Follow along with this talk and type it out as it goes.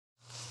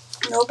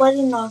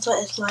Nobody knows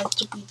what it's like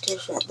to be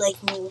different,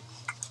 like me,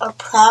 a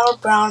proud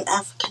brown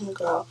African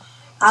girl.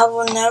 I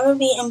will never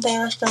be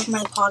embarrassed of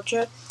my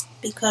culture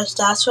because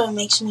that's what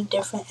makes me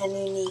different and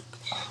unique.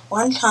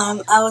 One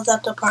time, I was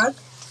at the park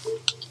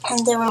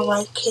and there were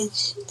white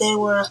kids. They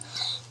were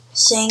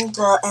saying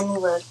the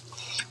N-word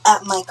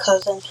at my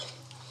cousin,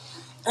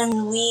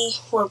 and we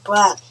were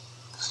black.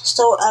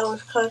 So I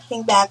was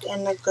cursing back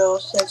and the girl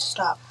said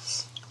stop.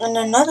 And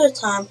another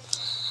time,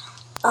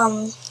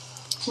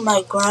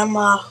 my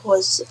grandma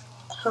was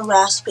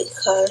harassed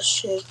because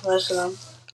she's Muslim.